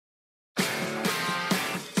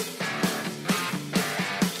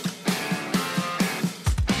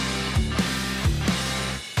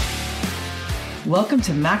Welcome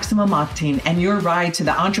to Maximum Octane and your ride to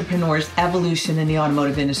the entrepreneur's evolution in the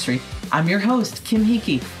automotive industry. I'm your host, Kim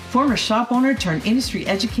Hickey, former shop owner turned industry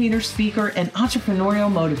educator, speaker, and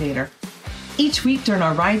entrepreneurial motivator. Each week during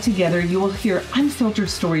our ride together, you will hear unfiltered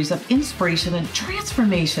stories of inspiration and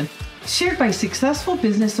transformation shared by successful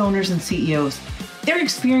business owners and CEOs. Their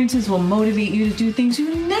experiences will motivate you to do things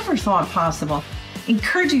you never thought possible,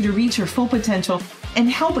 encourage you to reach your full potential, and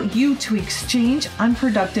help you to exchange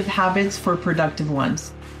unproductive habits for productive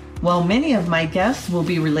ones. While many of my guests will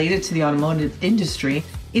be related to the automotive industry,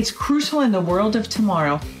 it's crucial in the world of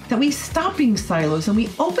tomorrow that we stop being silos and we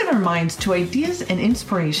open our minds to ideas and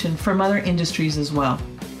inspiration from other industries as well.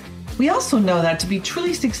 We also know that to be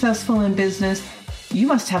truly successful in business, you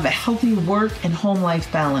must have a healthy work and home life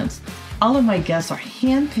balance. All of my guests are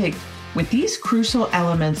handpicked with these crucial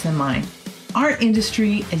elements in mind. Our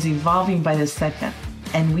industry is evolving by the second,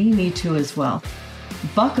 and we need to as well.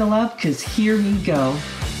 Buckle up, because here we go.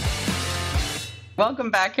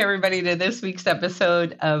 Welcome back, everybody, to this week's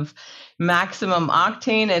episode of Maximum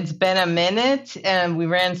Octane. It's been a minute, and we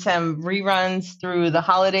ran some reruns through the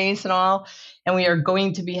holidays and all, and we are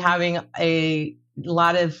going to be having a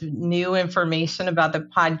lot of new information about the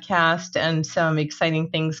podcast and some exciting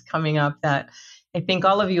things coming up that I think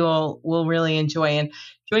all of you will really enjoy. And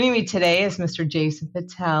joining me today is Mr. Jason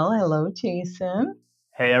Patel. Hello, Jason.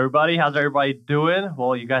 Hey, everybody. How's everybody doing?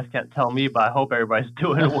 Well, you guys can't tell me, but I hope everybody's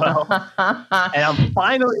doing well. And I'm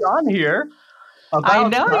finally on here. I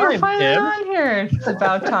know you're finally on here. It's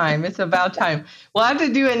about time. It's about time. We'll have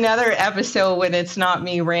to do another episode when it's not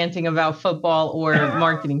me ranting about football or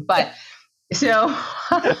marketing. But so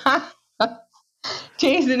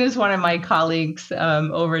Jason is one of my colleagues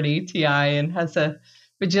over at ATI and has a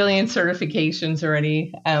bajillion certifications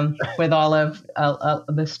already with all of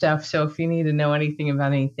the stuff. So if you need to know anything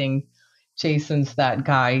about anything, Jason's that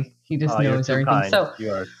guy. He just knows everything. Kind. So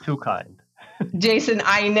you are too kind. Jason,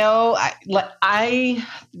 I know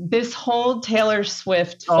this whole Taylor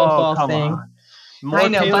Swift football thing. More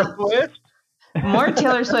Taylor Swift? More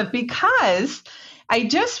Taylor Swift, because I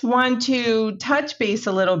just want to touch base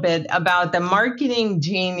a little bit about the marketing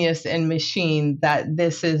genius and machine that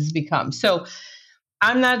this has become. So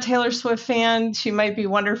I'm not a Taylor Swift fan. She might be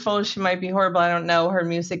wonderful. She might be horrible. I don't know. Her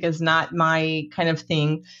music is not my kind of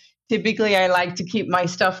thing. Typically, I like to keep my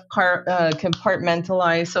stuff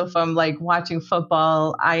compartmentalized. So if I'm like watching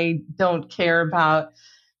football, I don't care about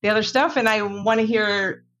the other stuff. And I want to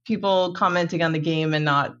hear people commenting on the game and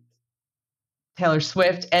not Taylor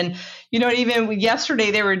Swift. And, you know, even yesterday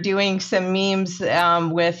they were doing some memes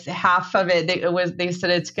with half of it. They said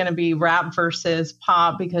it's going to be rap versus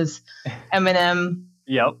pop because Eminem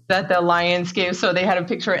that the Lions gave. So they had a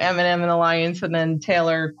picture of Eminem and the Lions and then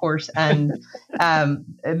Taylor, of course, and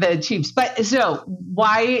the Chiefs. But so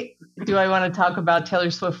why do I want to talk about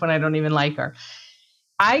Taylor Swift when I don't even like her?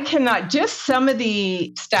 I cannot, just some of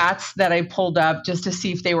the stats that I pulled up just to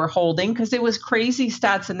see if they were holding, because it was crazy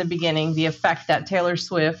stats in the beginning, the effect that Taylor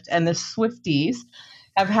Swift and the Swifties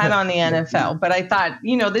have had on the NFL. But I thought,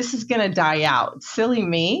 you know, this is going to die out. Silly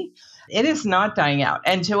me. It is not dying out.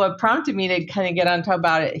 And so what prompted me to kind of get on top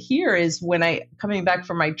about it here is when coming back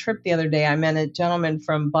from my trip the other day, I met a gentleman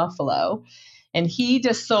from Buffalo, and he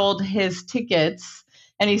just sold his tickets,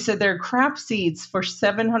 and he said they're crap seats for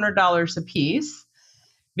 $700 a piece.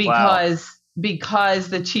 Because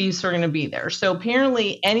the Chiefs are going to be there. So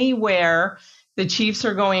apparently anywhere the Chiefs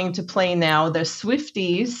are going to play now, the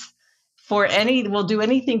Swifties will do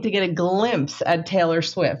anything to get a glimpse at Taylor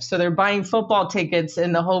Swift. So they're buying football tickets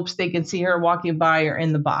in the hopes they can see her walking by or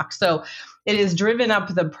in the box. So it has driven up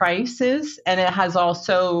the prices, and it has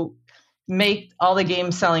also made all the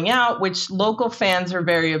games selling out, which local fans are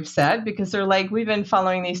very upset because they're like, we've been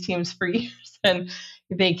following these teams for years and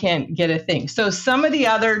they can't get a thing. So some of the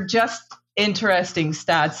other just interesting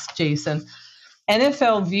stats, Jason,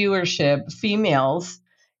 NFL viewership, females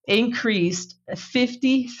increased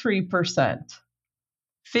 53%.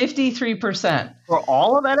 53%. For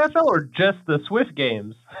all of NFL or just the Swift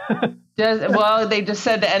games? They just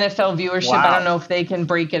said the NFL viewership. Wow. I don't know if they can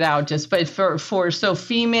break it out but so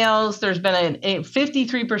females, there's been a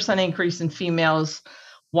 53% increase in females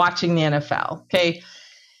watching the NFL. Okay.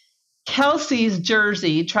 Travis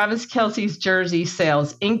Kelce's jersey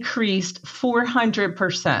sales increased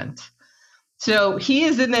 400%. So he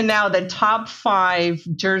is in the top 5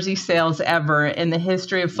 jersey sales ever in the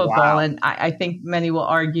history of football. Wow. And I think many will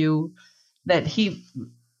argue that he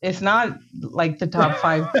is not like the top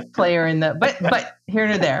 5 player but here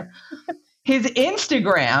and there. His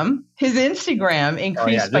Instagram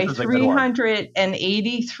increased by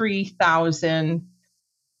 383,000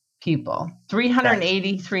 people.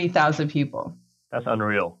 383,000 people. That's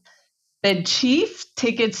unreal. The chief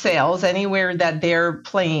ticket sales anywhere that they're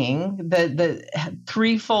playing, the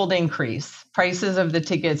threefold increase, prices of the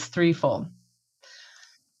tickets threefold.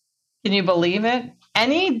 Can you believe it?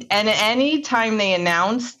 Any time they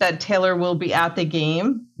announce that Taylor will be at the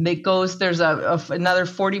game, there's another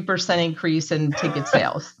 40% increase in ticket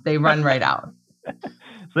sales. They run right out. So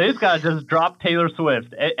they just gotta just drop Taylor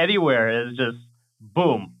Swift anywhere. It's just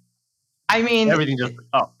boom. I mean, everything just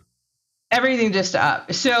up. Everything just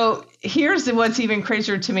up. So here's what's even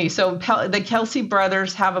crazier to me. So the Kelsey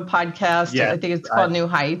brothers have a podcast. Yes, I think it's called New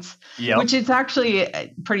Heights, which is actually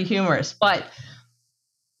pretty humorous. But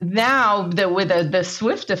now with the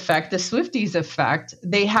Swift effect, the Swifties effect,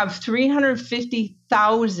 they have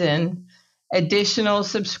 350,000 additional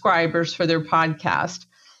subscribers for their podcast.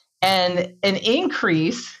 And an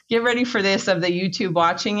increase, get ready for this, of the YouTube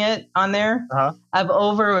watching it on there, of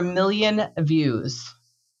over 1 million views.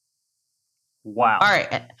 Wow. All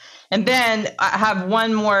right. And then I have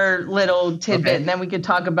one more little tidbit, and then we could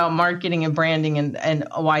talk about marketing and branding and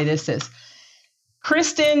why this is.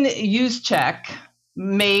 Kristen Juszczyk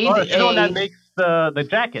made she's the one that makes the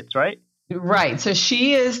jackets, right? Right. So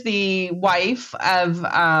she is the wife of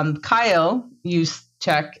Kyle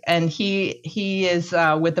Juszczyk, and he is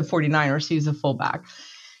with the 49ers. He's a fullback.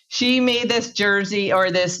 She made this jersey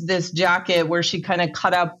or this jacket where she kind of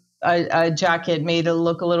cut up a jacket, made it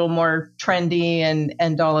look a little more trendy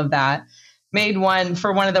and all of that. Made one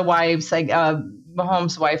for one of the wives, like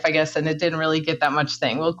Mahomes' wife, I guess, and it didn't really get that much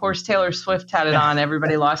thing. Well, of course, Taylor Swift had it on.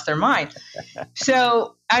 Everybody lost their mind.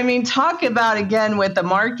 So, I mean, talk about, again, with the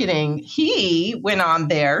marketing. He went on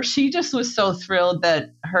there. She just was so thrilled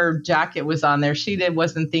that her jacket was on there. She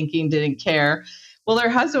wasn't thinking, didn't care. Well, her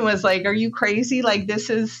husband was like, are you crazy? Like, this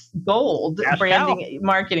is gold, branding,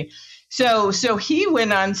 marketing. So he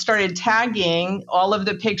went on, started tagging all of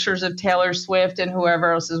the pictures of Taylor Swift and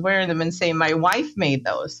whoever else is wearing them and saying, my wife made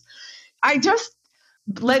those.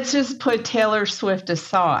 Let's just put Taylor Swift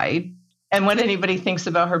aside and what anybody thinks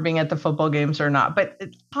about her being at the football games or not. But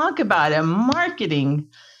talk about a marketing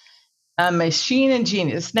machine and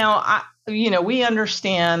genius. Now, we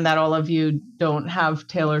understand that all of you don't have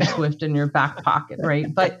Taylor Swift in your back pocket,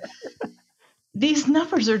 right? But these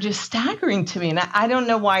numbers are just staggering to me. And I don't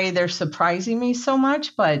know why they're surprising me so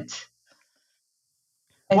much, but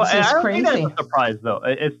it's just crazy. I don't think that's a surprise, though.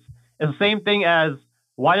 It's the same thing as,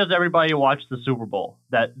 why does everybody watch the Super Bowl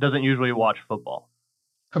that doesn't usually watch football?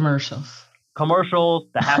 Commercials,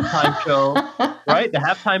 the halftime show, right? The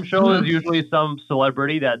halftime show is usually some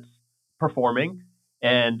celebrity that's performing,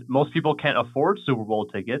 and most people can't afford Super Bowl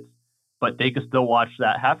tickets, but they can still watch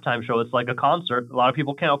that halftime show. It's like a concert. A lot of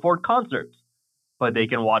people can't afford concerts, but they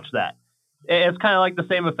can watch that. It's kind of like the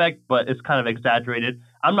same effect, but it's kind of exaggerated.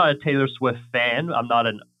 I'm not a Taylor Swift fan. I'm not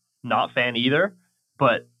a not fan either,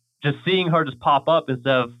 but just seeing her just pop up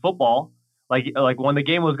instead of football, like when the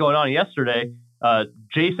game was going on yesterday,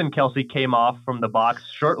 Jason Kelsey came off from the box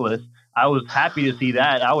shirtless. I was happy to see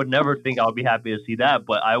that. I would never think I would be happy to see that,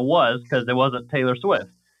 but I was, because it wasn't Taylor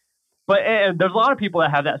Swift. But there's a lot of people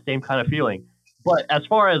that have that same kind of feeling. But as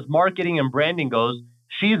far as marketing and branding goes,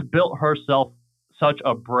 she's built herself such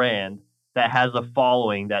a brand that has a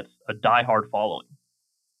following that's a diehard following.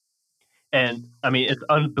 And, I mean, it's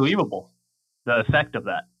unbelievable, the effect of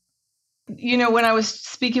that. When I was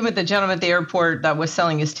speaking with the gentleman at the airport that was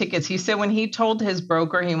selling his tickets, he said when he told his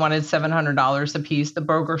broker he wanted $700 a piece, the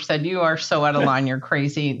broker said, you are so out of line, you're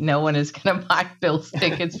crazy. No one is going to buy Bill's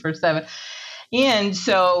tickets for $7. And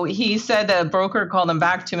so he said the broker called him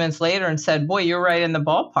back 2 minutes later and said, boy, you're right in the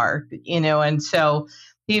ballpark, and so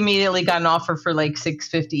he immediately got an offer for like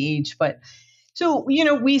 $650 each. But so,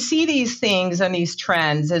 we see these things and these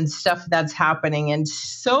trends and stuff that's happening, and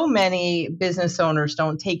so many business owners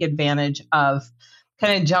don't take advantage of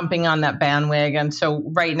kind of jumping on that bandwagon. So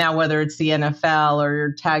right now, whether it's the NFL or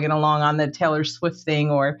you're tagging along on the Taylor Swift thing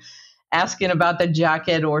or asking about the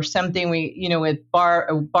jacket or something with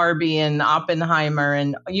Barbie and Oppenheimer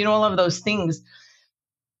and, all of those things.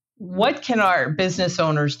 What can our business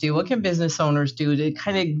owners do? What can business owners do to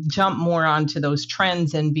kind of jump more onto those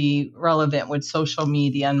trends and be relevant with social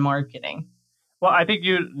media and marketing? Well, I think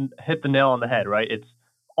you hit the nail on the head, right? It's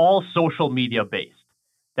all social media based.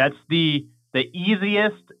 That's the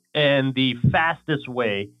easiest and the fastest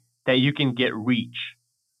way that you can get reach,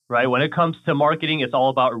 right? When it comes to marketing, it's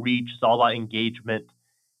all about reach. It's all about engagement.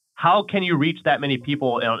 How can you reach that many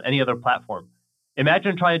people on any other platform?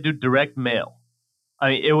 Imagine trying to do direct mail. I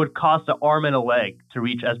mean, it would cost an arm and a leg to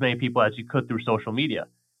reach as many people as you could through social media.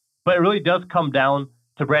 But it really does come down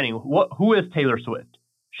to branding. Who is Taylor Swift?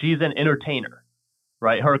 She's an entertainer,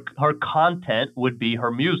 right? Her content would be her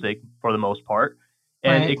music for the most part.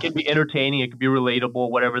 And Right. it can be entertaining, it can be relatable,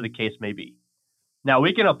 whatever the case may be. Now,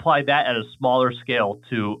 we can apply that at a smaller scale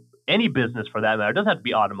to any business for that matter. It doesn't have to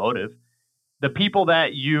be automotive. The people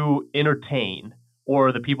that you entertain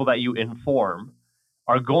or the people that you inform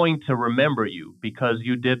are going to remember you because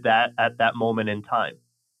you did that at that moment in time.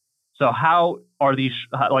 So how are these,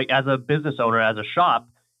 like as a business owner, as a shop,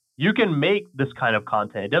 you can make this kind of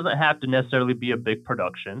content. It doesn't have to necessarily be a big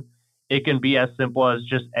production. It can be as simple as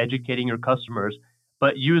just educating your customers,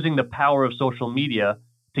 but using the power of social media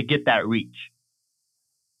to get that reach.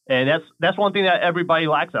 And that's one thing that everybody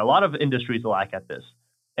lacks at. A lot of industries lack at this.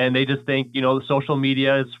 And they just think, social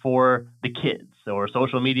media is for the kids or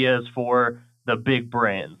social media is for the big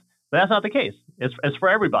brands. But that's not the case. It's for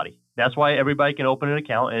everybody. That's why everybody can open an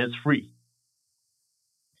account and it's free.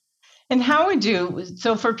 And how would you,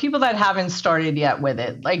 so for people that haven't started yet with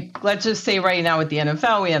it, like let's just say right now with the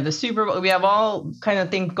NFL, we have the Super Bowl, we have all kind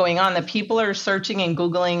of things going on that people are searching and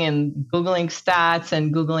Googling stats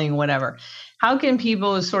and Googling whatever. How can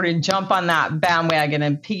people sort of jump on that bandwagon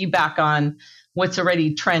and piggyback on what's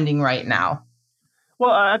already trending right now?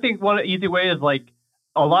 Well, I think one easy way is like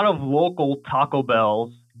a lot of local Taco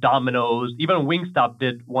Bells, Domino's, even Wingstop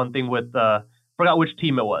did one thing with, forgot which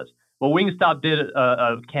team it was. Well, Wingstop did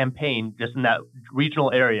a campaign just in that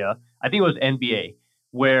regional area. I think it was NBA,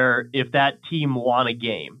 where if that team won a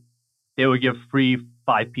game, they would give free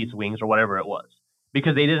 5-piece wings or whatever it was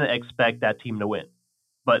because they didn't expect that team to win.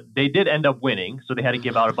 But they did end up winning, so they had to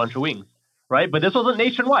give out a bunch of wings, right? But this wasn't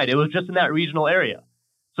nationwide. It was just in that regional area.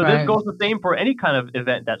 So this goes the same for any kind of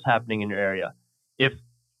event that's happening in your area.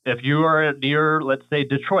 If you are near, let's say,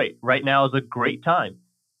 Detroit, right now is a great time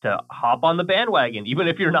to hop on the bandwagon. Even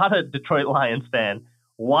if you're not a Detroit Lions fan,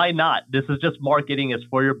 why not? This is just marketing. It's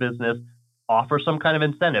for your business. Offer some kind of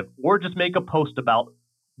incentive or just make a post about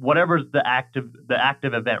whatever's the active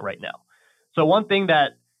event right now. So one thing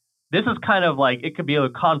that this is kind of like, it could be a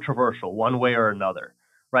controversial one way or another.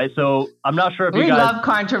 Right, so I'm not sure if you guys... We love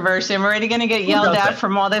controversy. I'm already going to get yelled at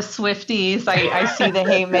from all the Swifties. I see the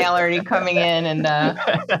hate mail already coming in, and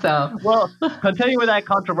so. Well, continuing with that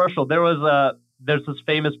controversial, there's this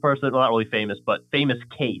famous person, well, not really famous, but famous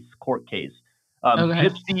court case. Okay.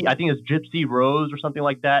 Gypsy, I think it's Gypsy Rose or something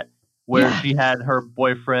like that, where she had her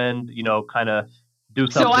boyfriend, kind of do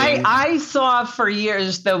something. So I saw for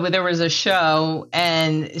years though there was a show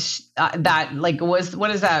and that like was,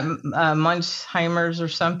 what is that, Munchheimer's or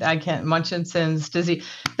something? I can't, Munchausen's disease.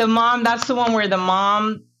 The mom, that's the one where the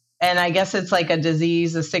mom, and I guess it's like a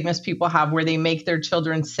disease, a sickness people have where they make their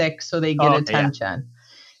children sick so they get attention. Yeah.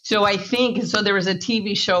 So I think, so there was a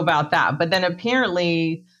TV show about that, but then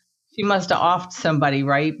apparently she must have offed somebody,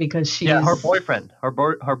 right? Because she's... Yeah, her boyfriend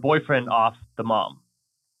offed the mom.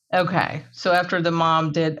 Okay. So after the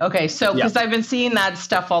mom did, okay. So, because I've been seeing that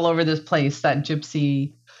stuff all over this place, that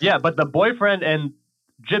Gypsy. Yeah, but the boyfriend and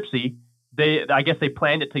Gypsy, I guess they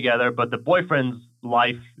planned it together, but the boyfriend's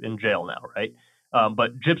life in jail now, right?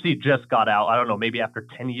 But Gypsy just got out. I don't know, maybe after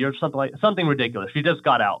 10 years, something ridiculous. She just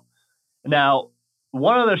got out. Now,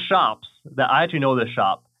 one of the shops that I actually know this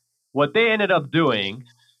shop, what they ended up doing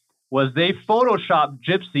was they photoshopped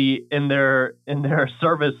Gypsy in their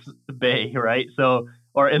service bay, right? So,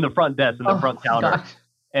 or in the front desk, in the front counter. Gosh.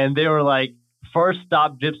 And they were like, first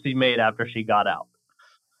stop Gypsy made after she got out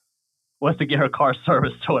was to get her car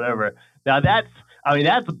serviced or whatever. Now that's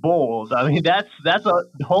bold. I mean, that's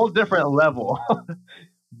a whole different level.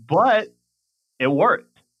 But it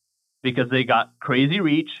worked because they got crazy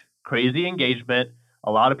reach, crazy engagement,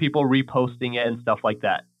 a lot of people reposting it and stuff like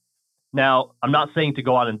that. Now, I'm not saying to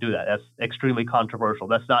go out and do that. That's extremely controversial.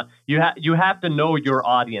 That's not, you have to know your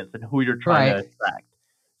audience and who you're trying to attract.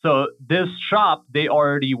 So this shop, they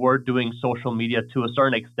already were doing social media to a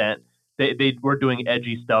certain extent. They were doing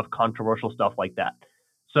edgy stuff, controversial stuff like that.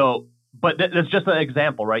 So, but that's just an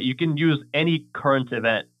example, right? You can use any current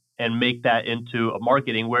event and make that into a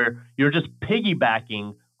marketing where you're just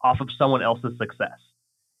piggybacking off of someone else's success.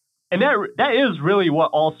 And that is really what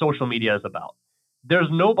all social media is about. There's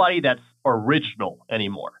nobody that's original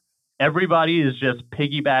anymore. Everybody is just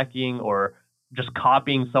piggybacking or just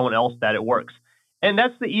copying someone else that it works. And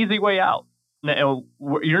that's the easy way out. Now,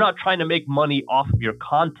 you're not trying to make money off of your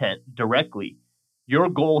content directly. Your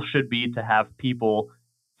goal should be to have people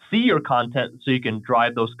see your content so you can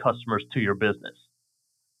drive those customers to your business.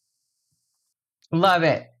 Love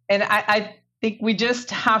it. And I think we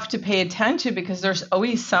just have to pay attention because there's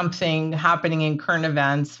always something happening in current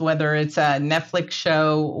events, whether it's a Netflix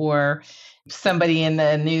show or somebody in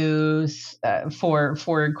the news for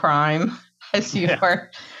crime, as you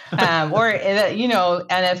are. Or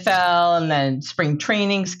NFL, and then spring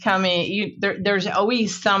training's coming. There's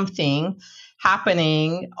always something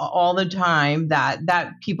happening all the time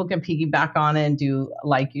that people can piggyback on and do,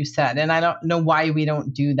 like you said. And I don't know why we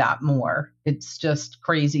don't do that more. It's just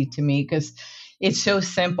crazy to me because it's so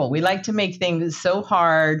simple. We like to make things so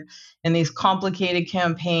hard and these complicated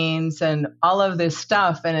campaigns and all of this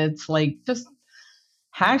stuff. And it's like, just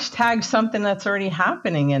hashtag something that's already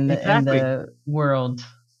happening in Exactly. the world.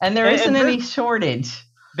 And there isn't any shortage.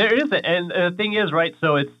 There isn't. And the thing is, right,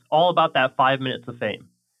 so it's all about that 5 minutes of fame.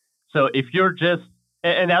 So if you're just,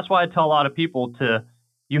 and that's why I tell a lot of people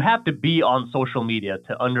you have to be on social media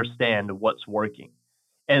to understand what's working.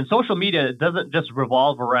 And social media doesn't just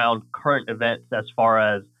revolve around current events as far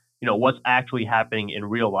as, what's actually happening in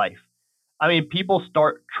real life. I mean, people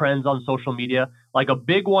start trends on social media, like a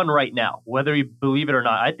big one right now, whether you believe it or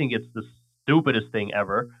not. I think it's the stupidest thing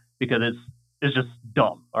ever because it's just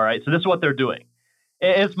dumb. All right. So this is what they're doing.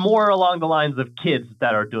 It's more along the lines of kids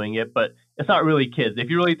that are doing it, but it's not really kids. If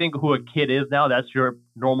you really think who a kid is now, that's your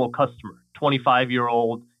normal customer,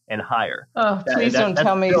 25-year-old and higher. Oh, please don't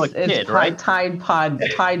tell me it's right? Tide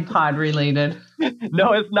Pod related.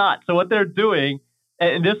 No, it's not. So what they're doing,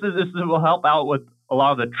 and this will help out with a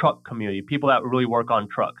lot of the truck community, people that really work on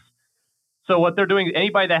trucks. So what they're doing,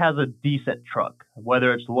 anybody that has a decent truck,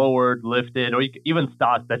 whether it's lowered, lifted, or even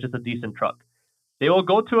stock, that's just a decent truck, they will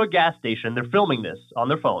go to a gas station. They're filming this on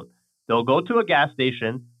their phone. They'll go to a gas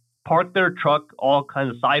station, park their truck all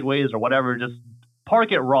kinds of sideways or whatever, just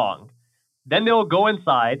park it wrong. Then they'll go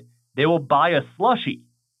inside. They will buy a slushie.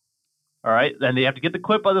 All right. Then they have to get the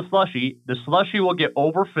clip of the slushie. The slushie will get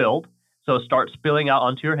overfilled, so it starts spilling out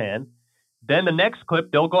onto your hand. Then the next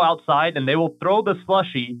clip, they'll go outside and they will throw the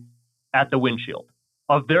slushie at the windshield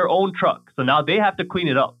of their own truck. So now they have to clean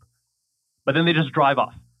it up. But then they just drive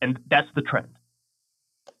off. And that's the trend.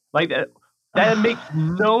 Like that makes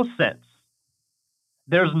no sense.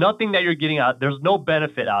 There's nothing that you're getting out. There's no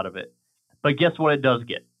benefit out of it. But guess what it does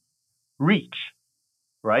get? Reach,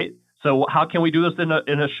 right? So how can we do this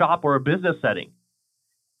in a shop or a business setting?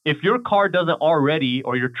 If your car doesn't already,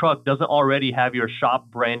 or your truck doesn't already have your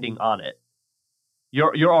shop branding on it,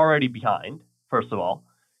 you're already behind, first of all.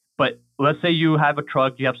 But let's say you have a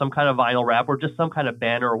truck, you have some kind of vinyl wrap or just some kind of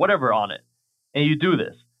banner or whatever on it, and you do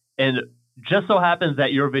this. And just so happens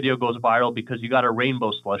that your video goes viral because you got a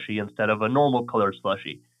rainbow slushie instead of a normal colored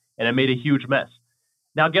slushie, and it made a huge mess.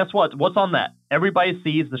 Now, guess what? What's on that? Everybody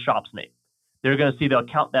sees the shop's name. They're going to see the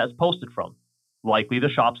account that's posted from, likely the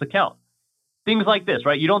shop's account. Things like this,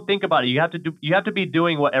 right? You don't think about it. You have to be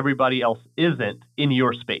doing what everybody else isn't in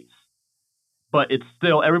your space. But it's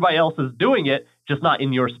still, everybody else is doing it, just not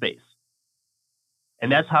in your space.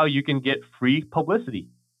 And that's how you can get free publicity,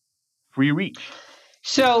 free reach.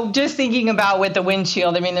 So just thinking about with the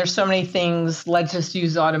windshield, I mean, there's so many things. Let's just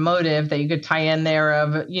use automotive that you could tie in there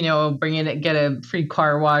of, get a free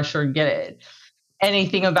car wash or get it,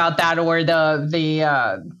 anything about that, or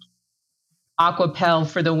the Aquapel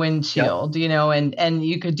for the windshield, yep. And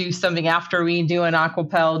you could do something after we do an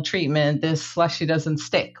Aquapel treatment, this slushy doesn't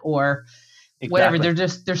stick or whatever.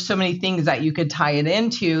 There's so many things that you could tie it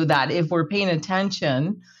into that if we're paying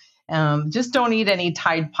attention. Just don't eat any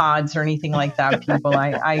Tide Pods or anything like that, people.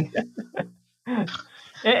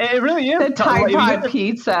 It really is. The Tide Pod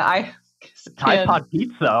pizza. Tide Pod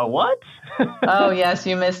pizza? What? Oh yes,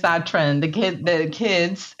 you missed that trend. The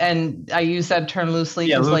kids, and I use that term loosely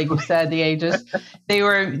because, like you said, the ages. They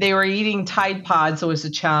were eating Tide Pods. So it was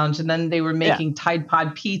a challenge, and then they were making Tide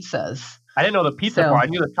Pod pizzas. I didn't know the pizza part. I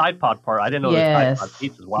knew the Tide Pod part. I didn't know the Tide Pod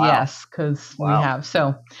pizzas. Wow. Yes, because we have.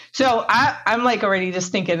 So I'm like already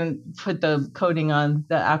just thinking, put the coating on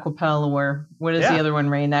the Aquapel, or what is the other one?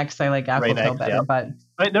 Rain-X. I like Aquapel better, but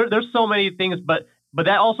right, there's so many things, but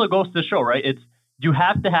that also goes to show, right? You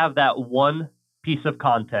have to have that one piece of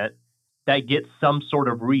content that gets some sort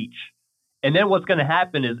of reach, and then what's going to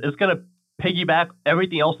happen is it's going to piggyback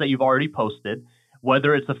everything else that you've already posted,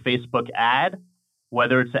 whether it's a Facebook ad,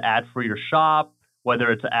 whether it's an ad for your shop,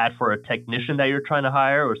 whether it's an ad for a technician that you're trying to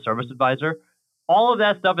hire or service advisor. All of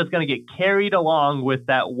that stuff is going to get carried along with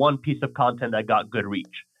that one piece of content that got good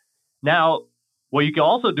reach. Now, what you can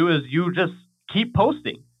also do is you just keep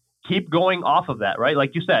posting, keep going off of that, right?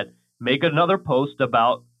 Like you said, make another post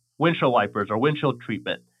about windshield wipers or windshield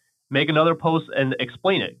treatment. Make another post and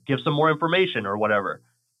explain it. Give some more information or whatever.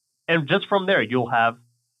 And just from there, you'll have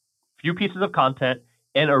a few pieces of content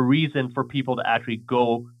and a reason for people to actually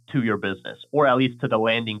go to your business, or at least to the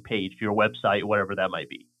landing page, your website, whatever that might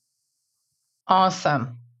be.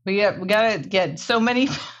 Awesome. We got to get so many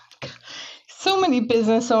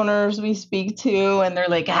business owners we speak to, and they're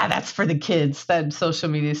like, that's for the kids, that social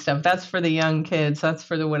media stuff. That's for the young kids. That's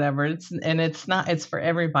for the whatever. It's not, it's for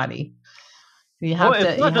everybody. You have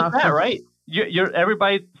it's not just that, right?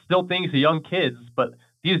 everybody still thinks young kids, but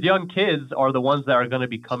these young kids are the ones that are going to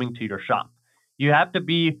be coming to your shop. You have to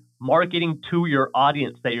be marketing to your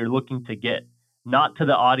audience that you're looking to get, not to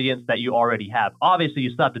the audience that you already have. Obviously,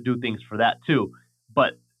 you still have to do things for that too,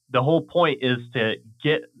 but the whole point is to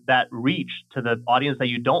get that reach to the audience that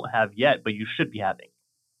you don't have yet, but you should be having.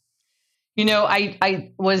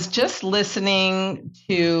 I was just listening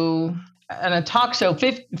to on a talk show,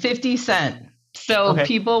 50 Cent. So Okay.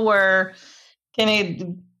 people were kind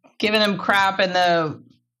of giving him crap, and the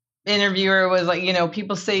interviewer was like,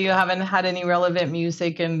 people say you haven't had any relevant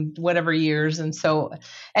music in whatever years. And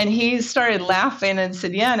he started laughing and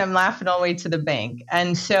said, yeah, and I'm laughing all the way to the bank.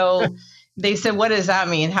 And so they said, what does that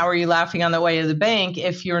mean? How are you laughing on the way to the bank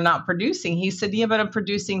if you're not producing? He said, yeah, but I'm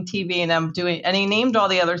producing TV and I'm doing, and he named all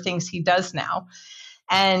the other things he does now.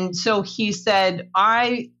 And so he said,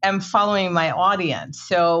 I am following my audience.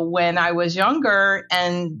 So when I was younger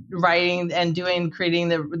and writing and creating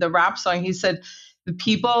the rap song, he said, the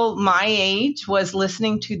people my age was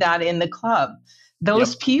listening to that in the club.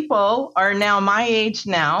 Those people are now my age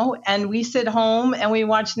now, and we sit home and we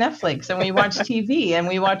watch Netflix and we watch TV and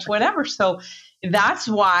we watch whatever. So that's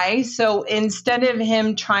why. So instead of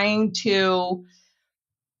him trying to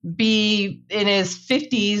be in his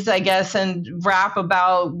 50s, I guess, and rap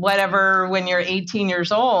about whatever when you're 18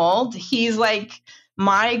 years old, he's like,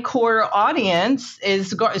 my core audience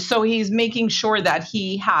is, so he's making sure that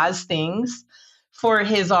he has things for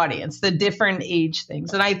his audience, the different age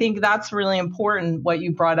things. And I think that's really important what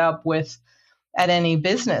you brought up with at any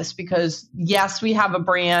business, because yes, we have a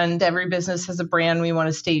brand, every business has a brand, we want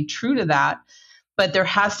to stay true to that, but there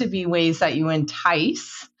has to be ways that you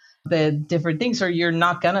entice the different things or you're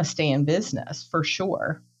not going to stay in business for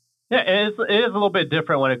sure. Yeah, it is a little bit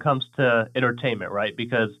different when it comes to entertainment, right?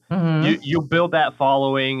 Because you build that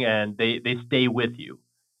following and they stay with you.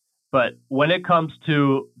 But when it comes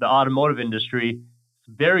to the automotive industry,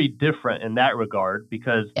 it's very different in that regard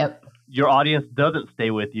because your audience doesn't stay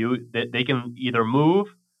with you. They can either move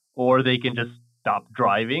or they can just stop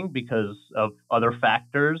driving because of other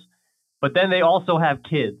factors. But then they also have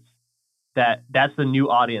kids. That's the new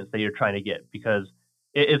audience that you're trying to get, because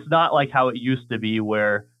it's not like how it used to be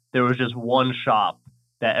where there was just one shop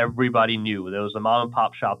that everybody knew. There was a mom and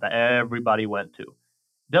pop shop that everybody went to.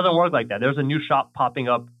 It doesn't work like that. There's a new shop popping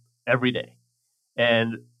up every day.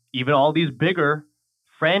 And even all these bigger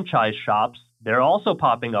franchise shops, they're also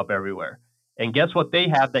popping up everywhere. And guess what they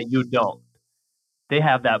have that you don't? They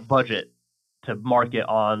have that budget to market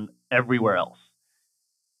on everywhere else.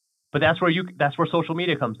 But that's where social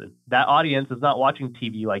media comes in. That audience is not watching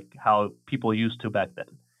TV like how people used to back then.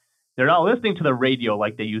 They're not listening to the radio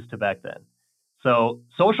like they used to back then. So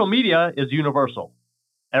social media is universal.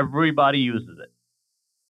 Everybody uses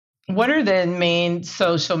it. What are the main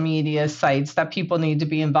social media sites that people need to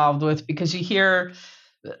be involved with? Because you hear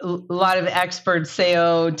a lot of experts say,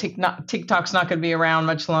 oh, TikTok's not going to be around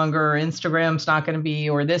much longer, or Instagram's not going to be,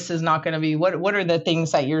 or this is not going to be. What are the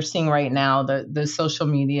things that you're seeing right now, the social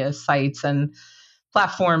media sites and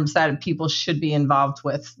platforms that people should be involved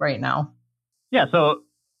with right now? Yeah, so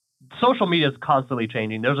social media is constantly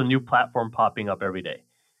changing. There's a new platform popping up every day.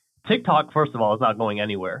 TikTok, first of all, is not going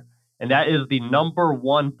anywhere. And that is the number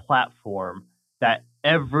one platform that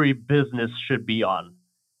every business should be on,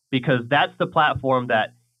 because that's the platform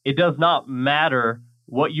that it does not matter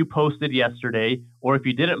what you posted yesterday or if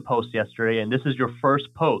you didn't post yesterday and this is your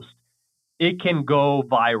first post, it can go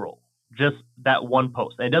viral. Just that one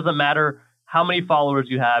post. And it doesn't matter how many followers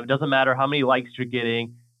you have. It doesn't matter how many likes you're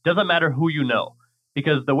getting. It doesn't matter who you know,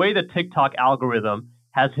 because the way the TikTok algorithm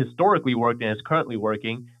has historically worked and is currently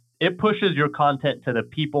working, it pushes your content to the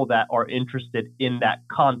people that are interested in that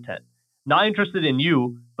content. Not interested in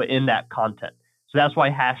you, but in that content. So that's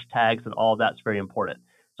why hashtags and all of that's very important.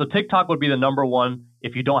 So TikTok would be the number one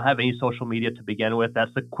if you don't have any social media to begin with.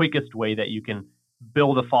 That's the quickest way that you can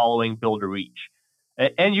build a following, build a reach.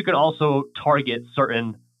 And you can also target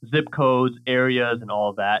certain zip codes, areas, and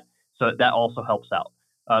all of that. So that also helps out.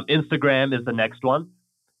 Instagram is the next one.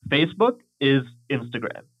 Facebook is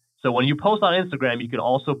Instagram. So when you post on Instagram, you can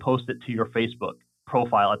also post it to your Facebook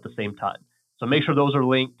profile at the same time. So make sure those are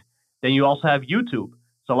linked. Then you also have YouTube.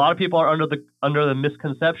 So a lot of people are under the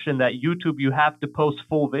misconception that YouTube, you have to post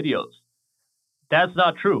full videos. That's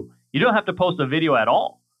not true. You don't have to post a video at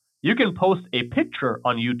all. You can post a picture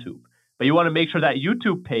on YouTube, but you want to make sure that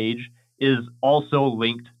YouTube page is also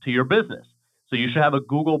linked to your business. So you should have a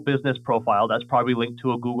Google business profile that's probably linked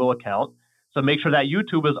to a Google account. So make sure that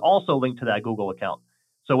YouTube is also linked to that Google account.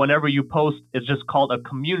 So whenever you post, it's just called a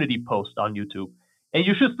community post on YouTube. And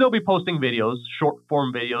you should still be posting videos, short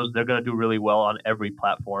form videos. They're going to do really well on every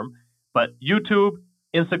platform. But YouTube,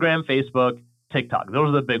 Instagram, Facebook, TikTok, those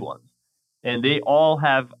are the big ones. And they all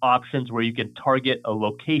have options where you can target a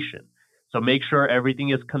location. So make sure everything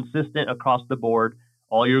is consistent across the board.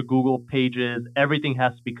 All your Google pages, everything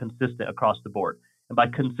has to be consistent across the board. And by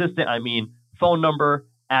consistent, I mean phone number,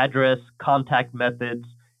 address, contact methods,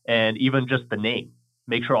 and even just the name.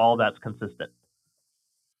 Make sure all that's consistent.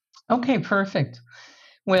 Okay, perfect.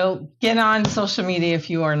 Well, get on social media if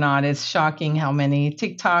you are not. It's shocking how many.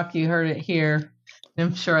 TikTok, you heard it here.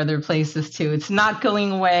 I'm sure other places too. It's not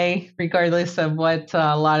going away, regardless of what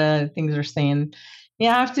a lot of things are saying. You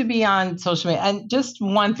have to be on social media. And just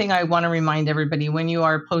one thing I want to remind everybody when you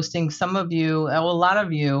are posting, some of you, a lot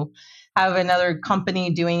of you, have another company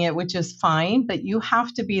doing it, which is fine, but you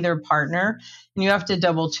have to be their partner and you have to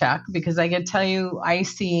double check because I can tell you, I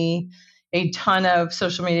see a ton of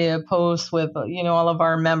social media posts with all of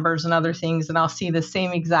our members and other things, and I'll see the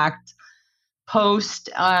same exact post,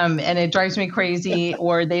 and it drives me crazy,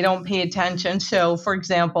 or they don't pay attention. So, for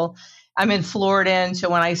example, I'm in Florida, and so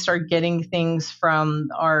when I start getting things from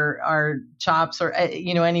our shops or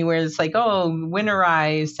anywhere, it's like, oh,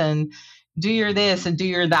 winterize and do your this and do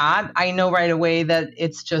your that. I know right away that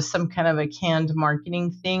it's just some kind of a canned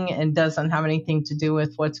marketing thing and doesn't have anything to do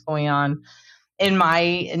with what's going on in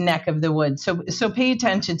my neck of the woods. So pay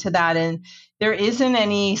attention to that. And there isn't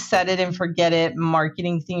any set it and forget it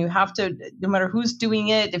marketing thing. You have to, no matter who's doing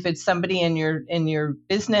it, if it's somebody in your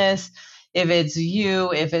business, if it's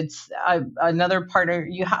you, if it's another partner,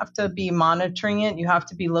 you have to be monitoring it. You have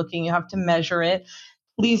to be looking, you have to measure it.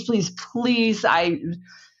 Please, please, please.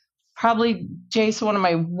 Probably, Jason, one of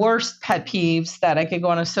my worst pet peeves that I could go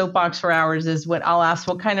on a soapbox for hours is what I'll ask,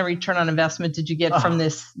 what kind of return on investment did you get from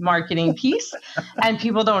this marketing piece? And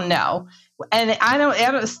people don't know. And I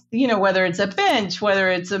don't, whether it's a bench, whether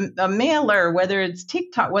it's a mailer, whether it's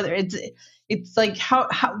TikTok, whether it's like,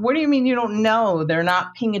 what do you mean you don't know? They're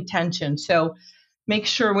not paying attention. So make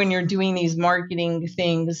sure when you're doing these marketing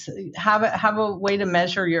things, have a way to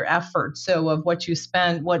measure your effort. So of what you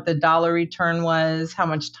spent, what the dollar return was, how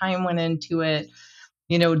much time went into it.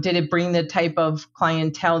 Did it bring the type of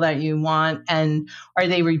clientele that you want? And are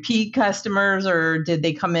they repeat customers or did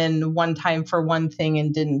they come in one time for one thing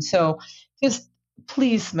and didn't? So just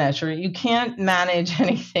please measure it. You can't manage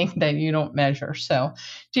anything that you don't measure. So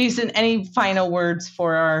Jason, any final words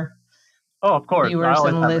for our of course. I viewers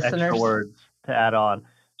always and have listeners? extra words to add on.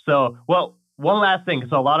 So, well, one last thing.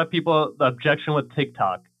 So a lot of people, the objection with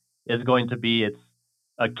TikTok is going to be it's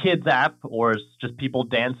a kids app or it's just people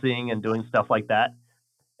dancing and doing stuff like that.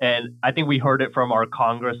 And I think we heard it from our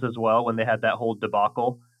Congress as well when they had that whole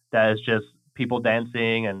debacle that is just people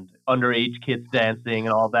dancing and underage kids dancing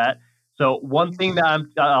and all that. So one thing that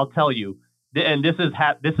I'll tell you, and this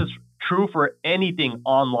is true for anything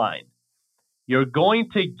online, you're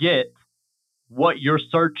going to get what you're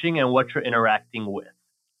searching and what you're interacting with.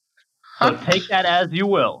 So take that as you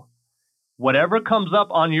will. Whatever comes up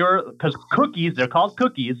on because cookies, they're called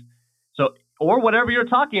cookies. So, or whatever you're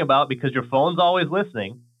talking about because your phone's always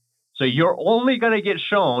listening. So you're only going to get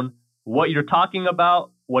shown what you're talking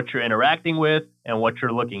about, what you're interacting with, and what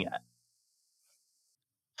you're looking at.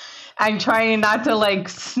 I'm trying not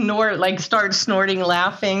to start snorting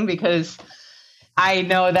laughing because I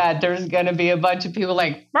know that there's going to be a bunch of people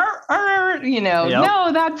like, Yep.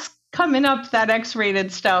 no, that's coming up, that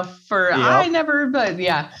X-rated stuff for, Yep. but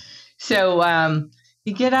yeah. So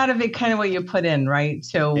you get out of it kind of what you put in, right?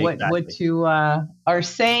 So Exactly. what you are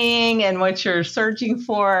saying and what you're searching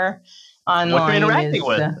for online what you're interacting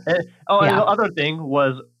with. And the other thing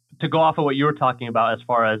was to go off of what you were talking about as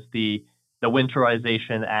far as the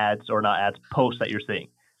winterization ads or not ads, posts that you're seeing.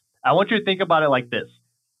 I want you to think about it like this.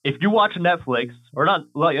 If you watch Netflix or not,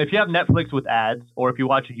 if you have Netflix with ads or if you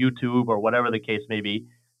watch YouTube or whatever the case may be,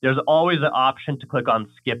 there's always an option to click on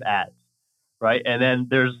skip ads, right? And then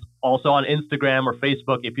there's also on Instagram or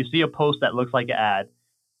Facebook, if you see a post that looks like an ad,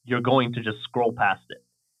 you're going to just scroll past it.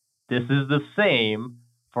 This is the same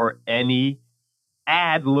for any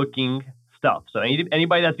ad looking stuff. So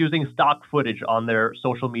anybody that's using stock footage on their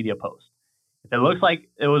social media post, if it looks like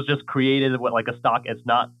it was just created with like a stock, it's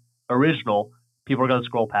not original, people are going to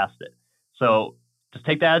scroll past it. So just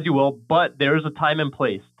take that as you will, but there's a time and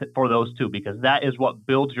place for those two because that is what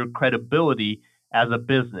builds your credibility as a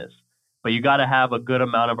business. But you got to have a good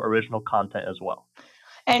amount of original content as well.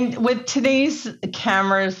 And with today's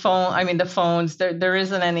cameras, the phones, there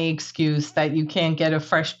isn't any excuse that you can't get a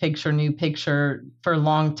fresh picture, new picture for a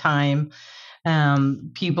long time.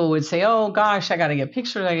 People would say, "Oh gosh, I got to get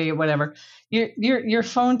pictures. I got to get whatever." Your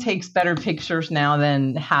phone takes better pictures now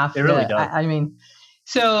than half. It really does.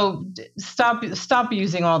 So stop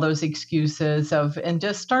using all those excuses and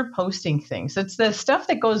just start posting things. It's the stuff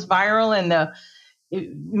that goes viral and the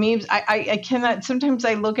memes. I cannot, sometimes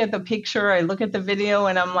I look at the picture, I look at the video,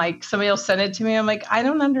 and I'm like, somebody will send it to me. I'm like, I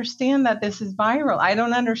don't understand that this is viral. I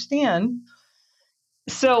don't understand.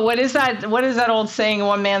 So what is that? What is that old saying?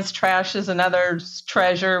 One man's trash is another's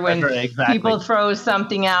treasure. When exactly. people throw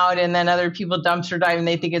something out and then other people dumpster dive and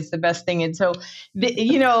they think it's the best thing. And so,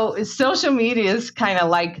 social media is kind of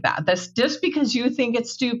like that. That's just because you think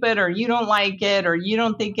it's stupid or you don't like it or you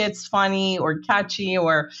don't think it's funny or catchy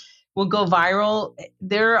or will go viral.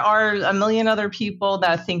 There are a million other people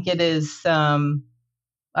that think it is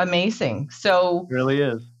amazing. So it really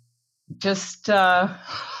is. Just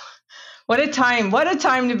what a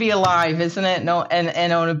time to be alive, isn't it? No,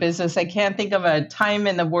 and own a business. I can't think of a time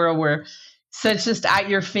in the world where such just at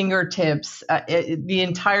your fingertips, the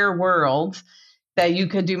entire world, that you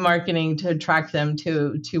could do marketing to attract them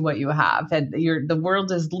to what you have. That the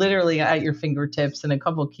world is literally at your fingertips and a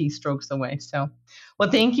couple of keystrokes away. So, well,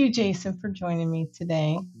 thank you, Jason, for joining me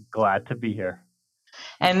today. Glad to be here.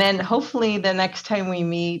 And then hopefully the next time we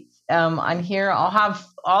meet on here, I'll have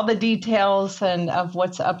all the details and of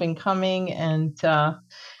what's up and coming. And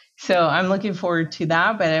so I'm looking forward to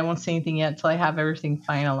that, but I won't say anything yet till I have everything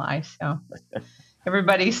finalized. So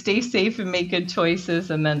everybody stay safe and make good choices.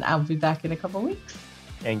 And then I'll be back in a couple of weeks.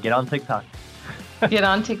 And get on TikTok. Get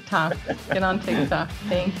on TikTok. Get on TikTok.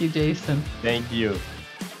 Thank you, Jason. Thank you.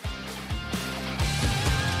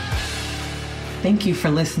 Thank you for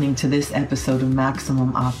listening to this episode of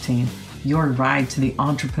Maximum Octane, your ride to the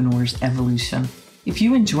entrepreneur's evolution. If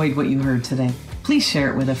you enjoyed what you heard today, please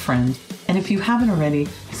share it with a friend. And if you haven't already,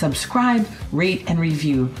 subscribe, rate, and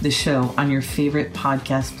review the show on your favorite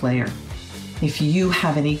podcast player. If you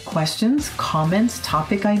have any questions, comments,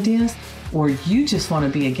 topic ideas, or you just want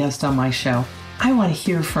to be a guest on my show, I want to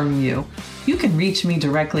hear from you. You can reach me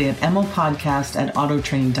directly at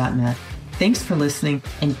mlpodcast@autotraining.net. Thanks for listening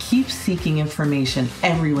and keep seeking information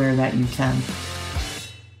everywhere that you can.